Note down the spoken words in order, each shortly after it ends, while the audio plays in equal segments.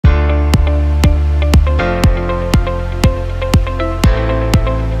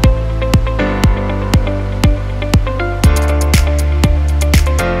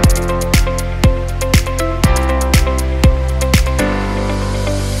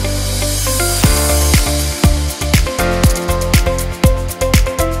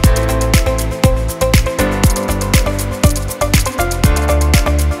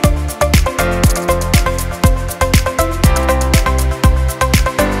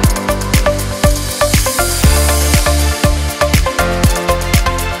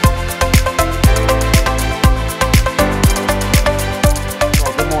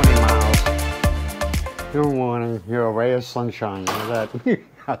sunshine. You know that?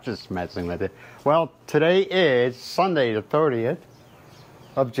 I'm just messing with it. Well, today is Sunday the 30th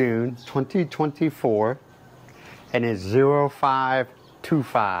of June, 2024, and it's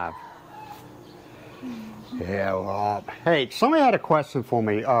 0525. Yeah, well, hey, somebody had a question for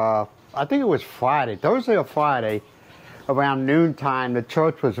me. I think it was Friday, Thursday or Friday, around noontime, the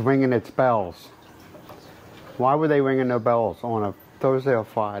church was ringing its bells. Why were they ringing their bells on a Thursday or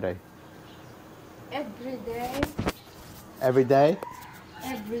Friday? Every day. Every day?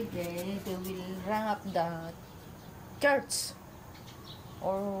 Every day they will ring up the church.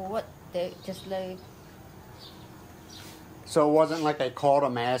 Or what? They just like... So it wasn't like they called a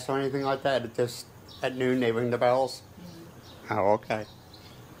mass or anything like that? It just, at noon, they ring the bells? Mm-hmm. Oh, okay.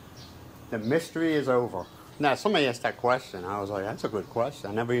 The mystery is over. Now, somebody asked that question. I was like, that's a good question.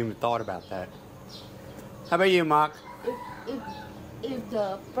 I never even thought about that. How about you, Mark? If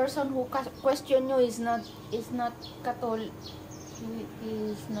the person who question you is not Catholic,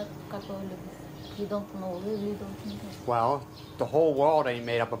 is not Catholic, you don't know, really don't know. Well, the whole world ain't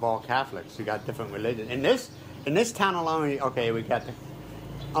made up of all Catholics. You got different religions. In this town alone, okay, we got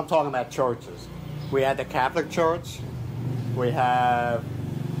I'm talking about churches. We had the Catholic Church. We have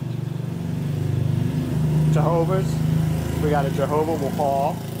Jehovah's. We got a Jehovah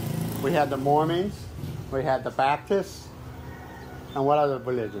Hall. We had the Mormons. We had the Baptists. And what other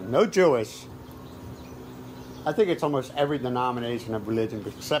religion? No Jewish. I think it's almost every denomination of religion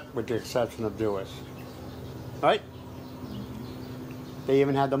except with the exception of Jewish. Right? They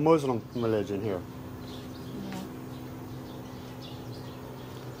even had the Muslim religion here.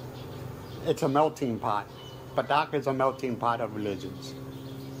 Yeah. It's a melting pot. Patak is a melting pot of religions.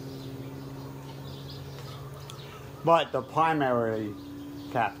 But they're primarily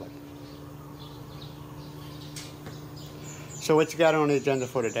Catholic. So what you got on the agenda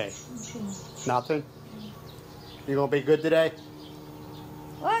for today? Nothing? You gonna be good today?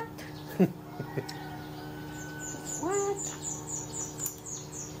 What? What?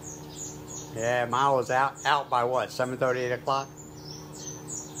 Yeah, Miles was out by what? 7:30, 8 o'clock?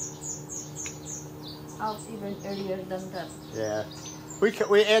 Out even earlier than that. Yeah. We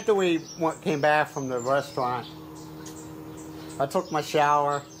after we came back from the restaurant, I took my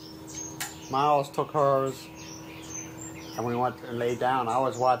shower. Miles took hers. And we went and laid down. I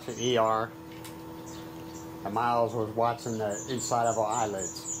was watching ER. And Miles was watching the inside of our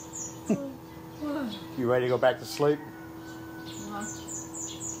eyelids. You ready to go back to sleep? Yeah.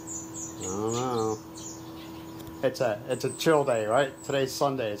 I don't know. It's a chill day, right? Today's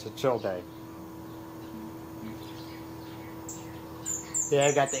Sunday. It's a chill day. Yeah,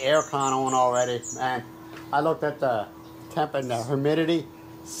 I got the aircon on already. Man, I looked at the temp and the humidity.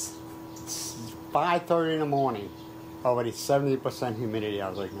 5:30 in the morning. Already 70% humidity. I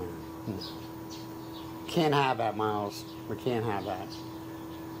was like, no. Can't have that, Miles. We can't have that.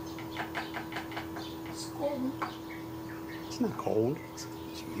 It's cold. It's not cold. It's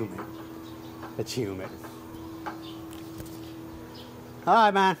humid. It's humid. All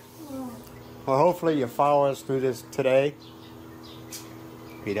right, man. Well, hopefully you follow us through this today.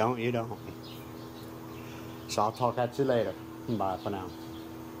 If you don't, you don't. So I'll talk at you later. Bye for now.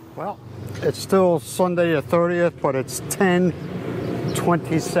 Well, it's still Sunday the 30th, but it's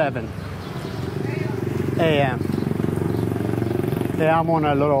 10:27 a.m. Yeah, I'm on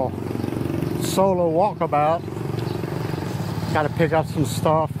a little solo walkabout. Got to pick up some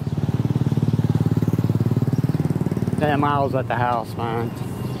stuff. Damn, Miles at the house, man.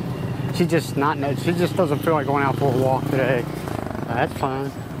 She just doesn't feel like going out for a walk today. That's fine.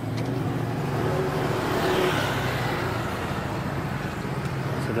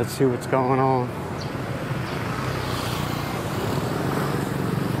 Let's see what's going on.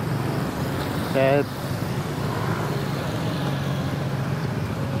 Yeah.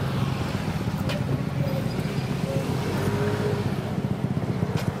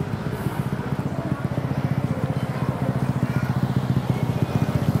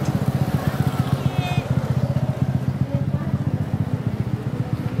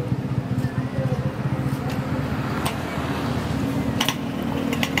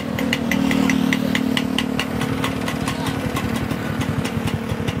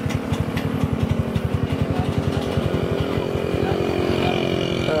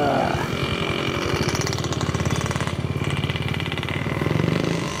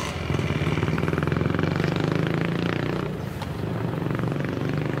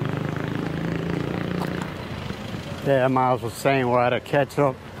 Yeah, Miles was saying we're out of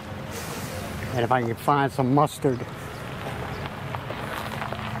ketchup, and if I can find some mustard.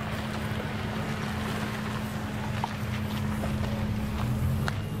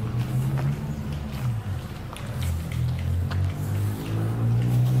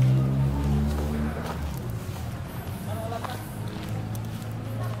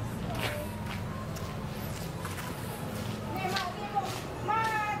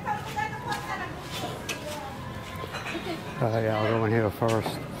 Yeah, I'll go in here first.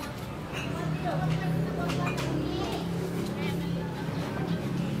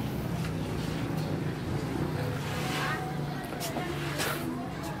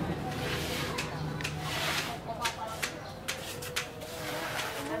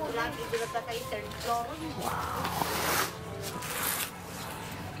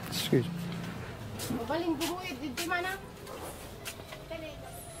 Excuse me.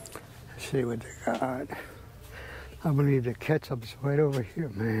 Let's see what they got. I believe the ketchup's right over here,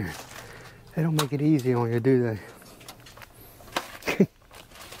 man. They don't make it easy on you, do they?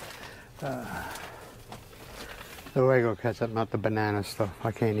 The regular ketchup, not the banana stuff.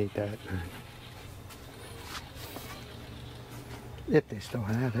 I can't eat that, man. If they still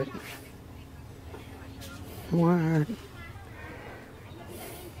have it. What?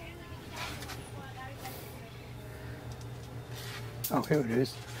 Oh, here it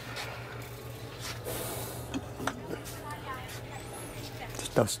is. It's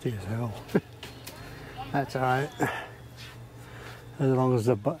dusty as hell. That's all right. As long as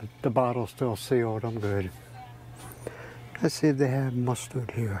the bottle's still sealed, I'm good. Let's see if they have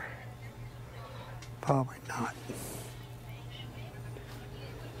mustard here. Probably not.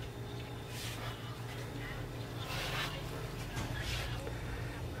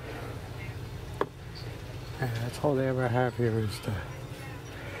 Yeah, that's all they ever have here is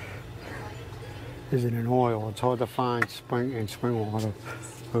it in oil. It's hard to find spring water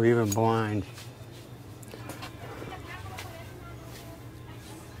or even blind.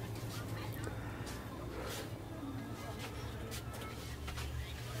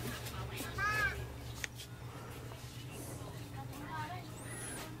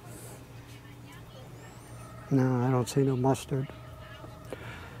 No, I don't see no mustard.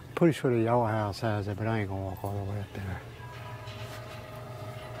 Pretty sure the Yellow House has it, but I ain't gonna walk all the way up there.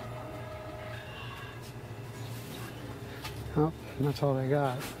 Oh, that's all they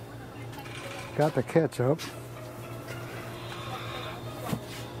got. Got the ketchup.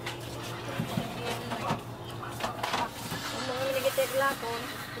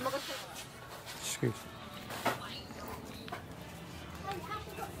 Excuse me.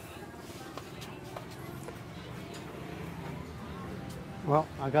 Well,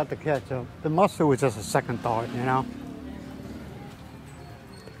 I got the ketchup. The mustard was just a second thought, you know.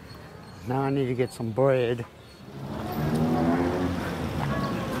 Now I need to get some bread.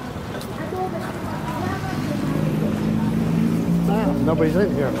 Ah, nobody's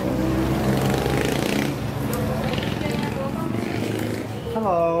in here.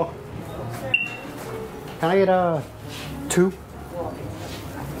 Hello. Can I get 2?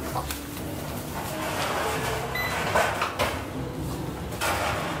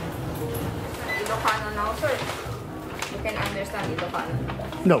 You can understand Ilocano.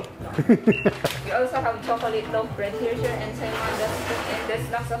 No. We also have chocolate loaf bread here, sir, and same one and there's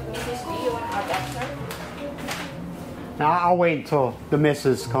lots of Mrs. G. You want to add that, sir? Now I'll wait until the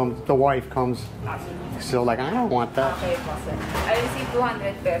missus comes, the wife comes. Still like, I don't want that. Okay, sir. I receive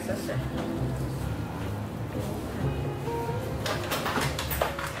 200 pesos, sir.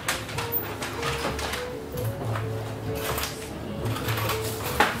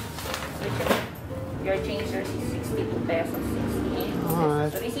 Your change, sir, is 62 pesos. 68.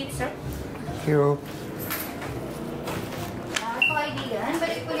 Alright. The receipt, sir. Thank you.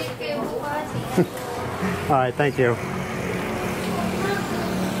 Alright, thank you.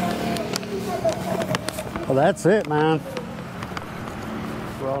 Well, that's it, man.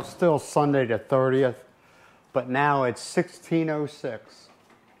 Well, it's still Sunday the 30th, but now it's 16:06.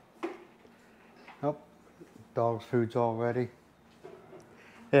 Oh, dog's food's all ready.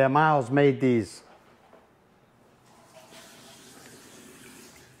 Yeah, Miles made these.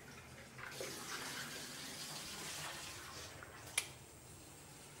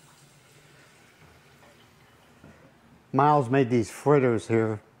 Miles made these fritters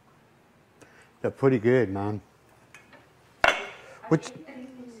here. They're pretty good, man. Which,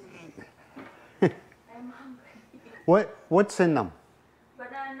 what's in them?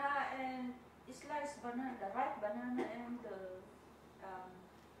 Banana and sliced banana, ripe banana and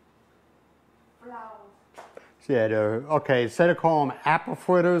flour. Yeah, they're, okay, instead of calling them apple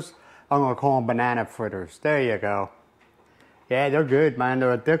fritters, I'm going to call them banana fritters. There you go. Yeah, they're good, man.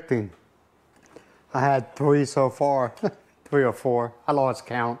 They're addicting. I had 3 so far. 3 or 4. I lost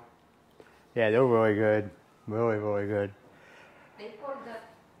count. Yeah, they're really good. Really, really good. They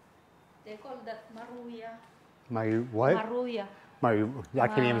call that maruya. My what? Maruya. My, I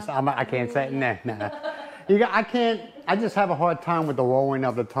can't even. I can't say it. Nah, nah. You got, I can't. I just have a hard time with the rolling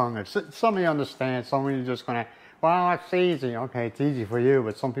of the tongue. Some of you understand. Some of you just gonna. Well, it's easy. Okay, it's easy for you,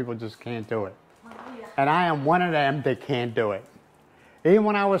 but some people just can't do it. Maruya. And I am one of them that can't do it. Even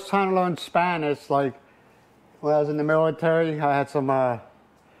when I was trying to learn Spanish, like when I was in the military, I had some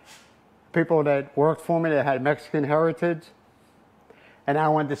people that worked for me that had Mexican heritage. And I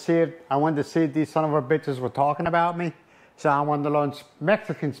wanted to see if these son of a bitches were talking about me. So I wanted to learn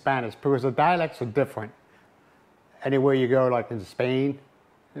Mexican Spanish because the dialects are different. Anywhere you go, like in Spain,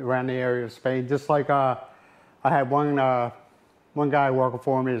 around the area of Spain, just like I had one guy working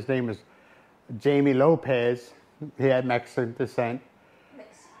for me. His name was Jamie Lopez. He had Mexican descent.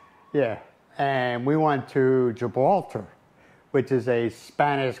 Yeah, and we went to Gibraltar, which is a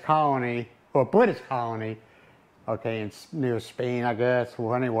Spanish colony or British colony. Okay, near Spain, I guess.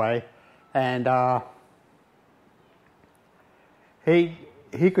 Well, anyway, and he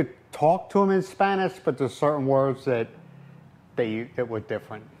could talk to him in Spanish, but there's certain words that were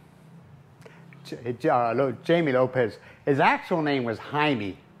different. Jamie Lopez. His actual name was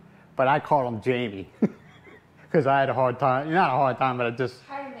Jaime, but I called him Jamie because I had a hard time. Not a hard time, but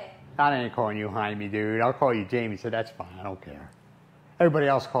I ain't calling you Jaime, dude. I'll call you Jamie. So that's fine. I don't care. Everybody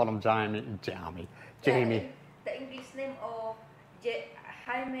else called him Jamie. The English name of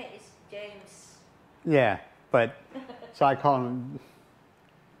Jaime is James. Yeah, but so I call him.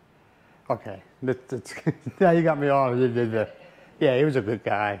 Okay, now you got me all. Yeah, he was a good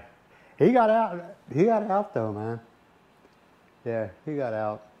guy. He got out. He got out though, man. Yeah, he got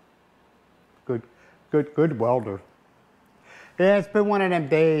out. Good welder. Yeah, it's been one of them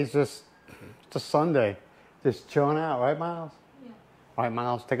days. Just Sunday, just chilling out, right, Miles? Yeah. All right,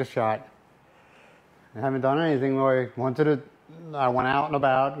 Miles, take a shot. I haven't done anything really. I went out and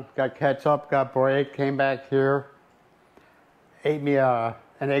about, got catch up, got break, came back here, ate me an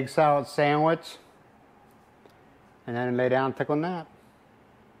egg salad sandwich, and then lay down and took a nap.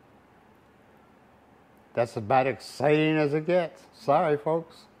 That's about exciting as it gets. Sorry,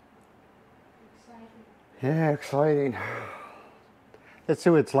 folks. Exciting. Yeah, exciting. Let's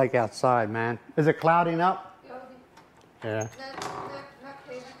see what it's like outside, man. Is it clouding up? Cloudy. Yeah. Not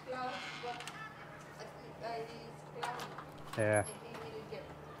heavy clouds, but it's cloudy. Yeah. I think will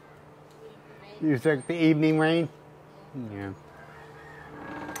rain. You think the evening rain? Yeah.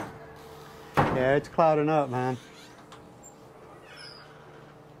 Yeah, it's clouding up, man.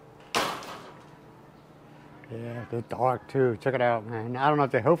 Yeah, they're dark too. Check it out, man. I don't know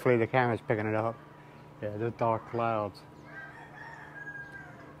if hopefully the camera's picking it up. Yeah, they're dark clouds.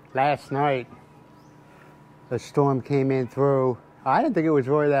 Last night, the storm came in through. I didn't think it was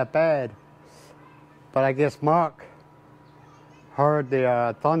really that bad. But I guess Mark heard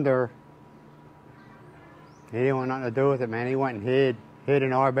the thunder. He didn't want nothing to do with it, man. He went and hid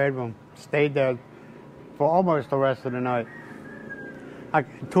in our bedroom. Stayed there for almost the rest of the night.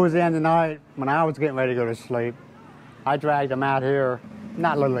 Towards the end of the night, when I was getting ready to go to sleep, I dragged him out here.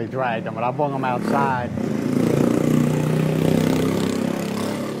 Not literally dragged him, but I brought him outside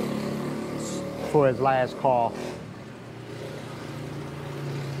for his last call.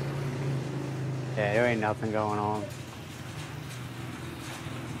 Yeah, there ain't nothing going on.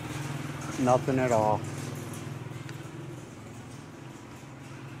 Nothing at all.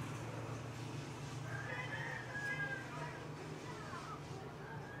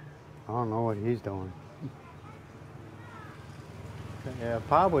 I don't know what he's doing. Yeah,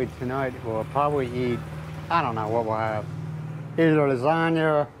 probably tonight we'll probably eat, I don't know what we'll have. Either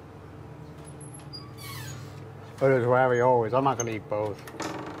lasagna or there's raviolis. I'm not going to eat both.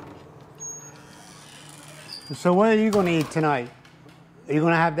 So what are you going to eat tonight? Are you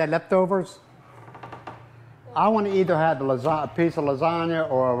going to have that leftovers? I want to either have a piece of lasagna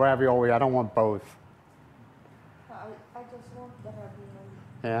or a ravioli. I don't want both. I just want the ravioli.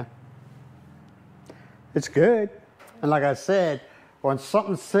 Yeah. It's good. And like I said, when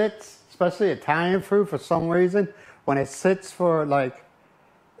something sits, especially Italian food for some reason, when it sits for like,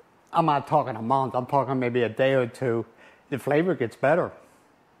 I'm not talking a month, I'm talking maybe a day or two, the flavor gets better.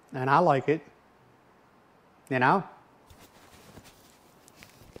 And I like it. You know?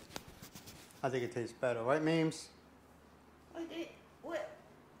 I think it tastes better, right, Memes?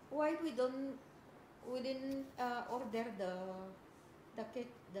 Why we didn't order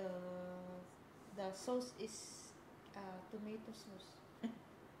the sauce is tomato sauce.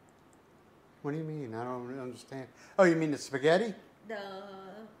 What do you mean? I don't understand. Oh, you mean the spaghetti?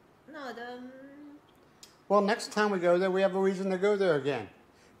 Well, next time we go there, we have a reason to go there again.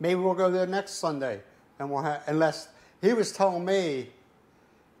 Maybe we'll go there next Sunday, and we'll have. Unless he was telling me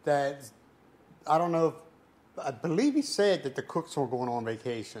that I don't know. I believe he said that the cooks were going on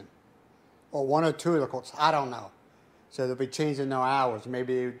vacation, or one or two of the cooks. I don't know. So they'll be changing their hours.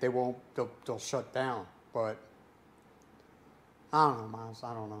 Maybe they won't. They'll shut down. But I don't know, Miles.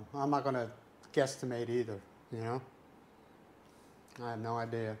 I don't know. I'm not gonna guesstimate either, you know? I have no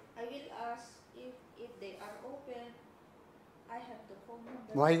idea. I will ask if they are open. I have the phone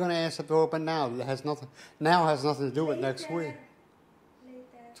number. Why are you going to ask if they're open now? It has nothing. Now has nothing to do with next week. Later.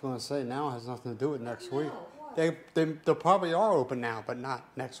 I was going to say now has nothing to do with next week. What? They probably are open now, but not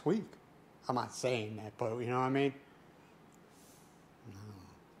next week. I'm not saying that, but you know what I mean?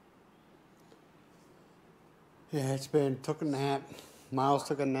 No. Yeah, it's been took a nap. Miles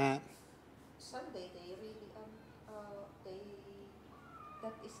took a nap. Sunday they really they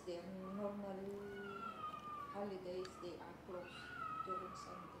that is their normal holidays. They are closed during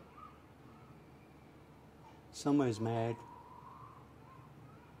Sunday. Somebody's mad.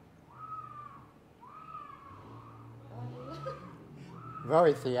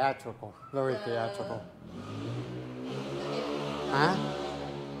 Very theatrical. Very theatrical. Huh?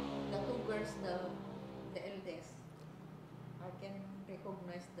 The two girls, the eldest. I can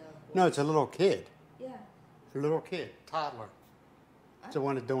recognize the voice. No, it's a little kid. Yeah. A little kid, toddler. It's the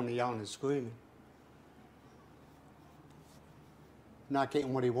one that's doing the yelling and screaming. Not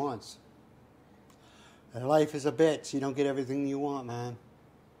getting what he wants. Life is a bitch. You don't get everything you want, man.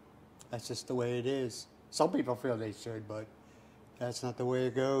 That's just the way it is. Some people feel they should, but that's not the way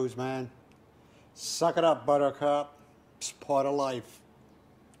it goes, man. Suck it up, buttercup. It's part of life.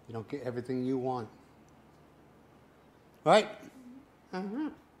 You don't get everything you want. Right? Mm-hmm.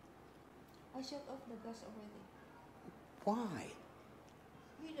 I shut off the gas already. Why?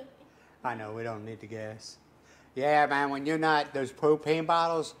 You don't. I know, we don't need the gas. Yeah, man, when you're not, those propane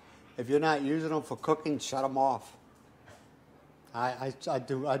bottles, if you're not using them for cooking, shut them off. I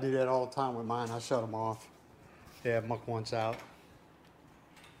do that all the time with mine. I shut them off. Yeah, muck once out.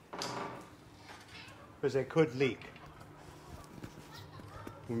 Because they could leak.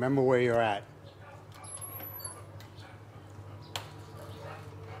 Remember where you're at.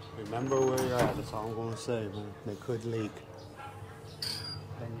 Remember where you're at. That's all I'm going to say, man. They could leak.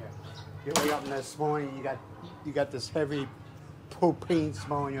 Then you wake up this morning, you got this heavy propane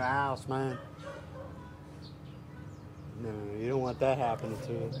smell in your house, man. No, you don't want that happening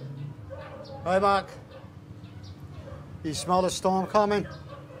to you. Hi, Mark. You smell the storm coming?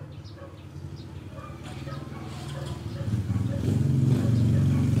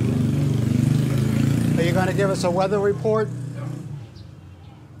 Are you going to give us a weather report?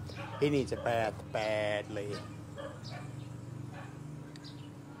 He needs a bath badly.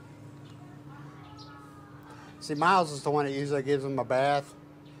 See, Miles is the one that usually gives him a bath.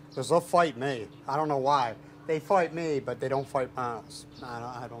 Because they'll fight me. I don't know why. They fight me, but they don't fight Miles.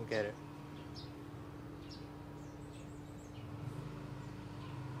 I don't get it.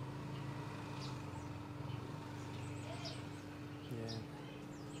 Yeah.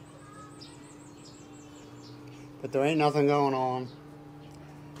 But there ain't nothing going on.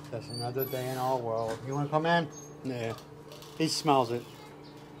 Just another day in our world. You want to come in? Yeah. He smells it.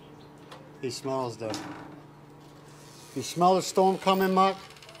 He smells the... You smell the storm coming, Mark?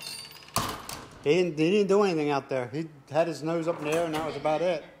 He didn't do anything out there. He had his nose up in the air and that was about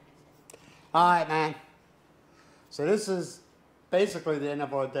it. All right, man. So this is basically the end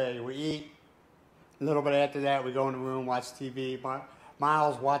of our day. We eat. A little bit after that, we go in the room, watch TV.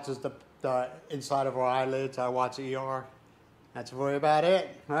 Miles watches the inside of our eyelids. I watch ER. That's really about it,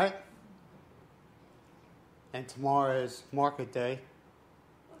 right? And tomorrow is market day.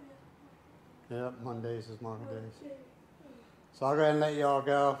 Yep, Mondays is market days. So I'll go ahead and let y'all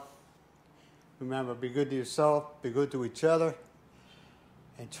go. Remember, be good to yourself, be good to each other,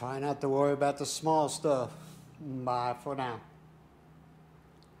 and try not to worry about the small stuff. Bye for now.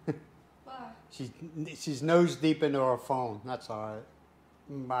 Bye. She's nose deep into her phone. That's all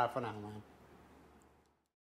right. Bye for now, man.